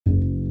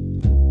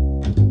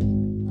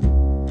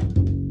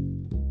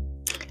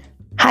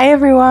Hi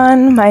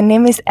everyone, my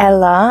name is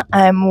Ella.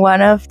 I'm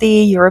one of the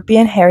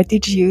European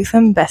Heritage Youth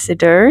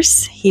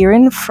Ambassadors here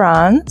in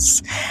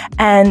France.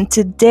 And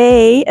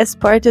today, as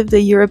part of the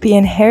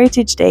European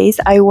Heritage Days,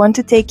 I want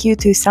to take you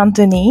to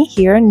Saint-Denis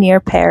here near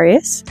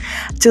Paris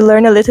to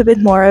learn a little bit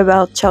more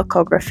about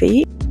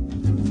chalcography.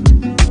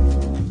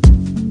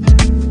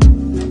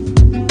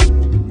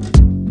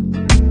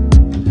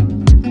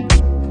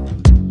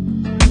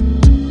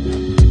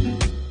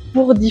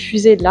 Pour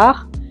diffuser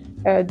l'art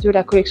de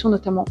la collection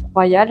notamment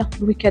royale,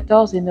 Louis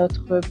XIV est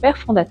notre père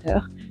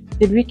fondateur.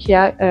 C'est lui qui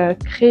a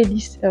créé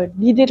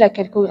l'idée de la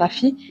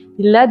chalcographie.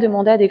 Il a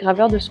demandé à des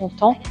graveurs de son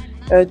temps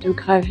de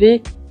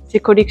graver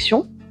ses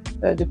collections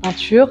de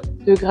peinture,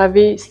 de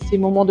graver ses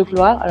moments de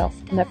gloire. Alors,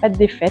 on n'a pas de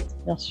défaite,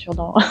 bien sûr,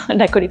 dans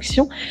la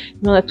collection,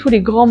 mais on a tous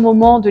les grands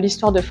moments de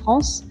l'histoire de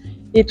France.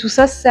 Et tout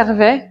ça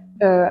servait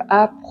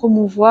à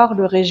promouvoir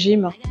le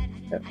régime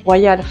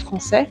royal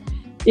français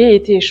et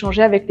était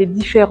échangé avec les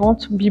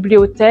différentes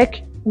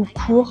bibliothèques ou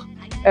cours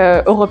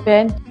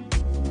européennes.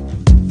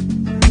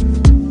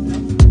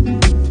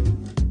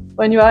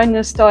 When you are in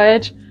the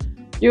storage,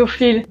 you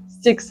feel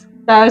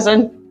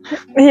 6,000.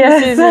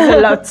 Yes, This is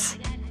a lot.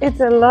 It's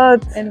a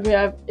lot. And we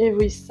have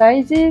every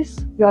sizes.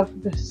 You have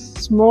the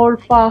small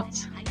part,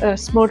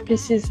 small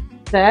pieces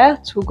there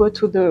to go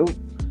to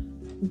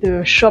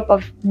the shop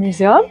of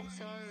museum.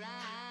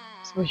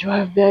 So you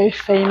have very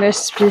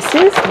famous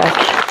pieces like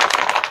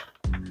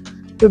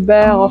the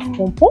bear of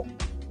Pompon.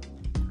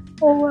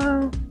 Oh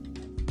wow.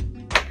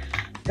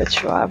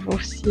 But you have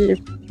also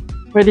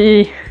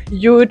really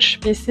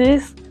huge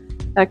pieces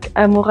like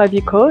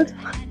Hammurabi Code,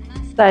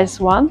 size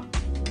 1.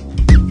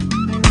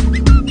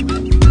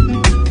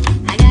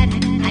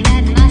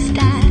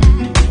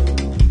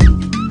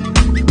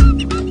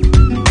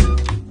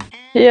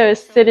 Here is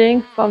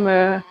stealing from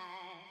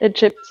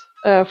Egypt,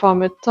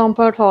 from a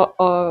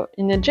temple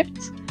in Egypt.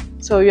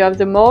 So you have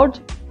the mold,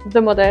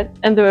 the model,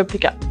 and the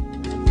replica.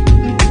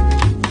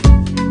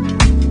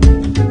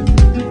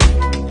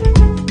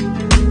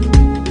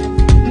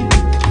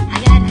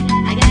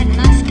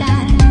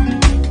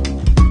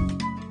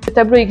 Le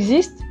tableau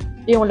existe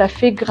et on l'a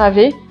fait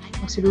graver,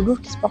 donc c'est le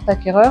Louvre qui se porte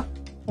acquéreur.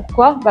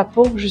 Pourquoi?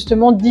 Pour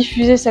justement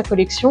diffuser sa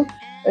collection,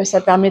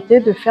 ça permettait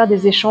de faire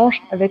des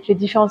échanges avec les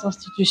différentes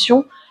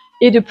institutions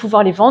et de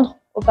pouvoir les vendre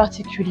aux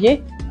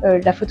particuliers.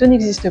 La photo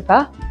n'existe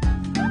pas.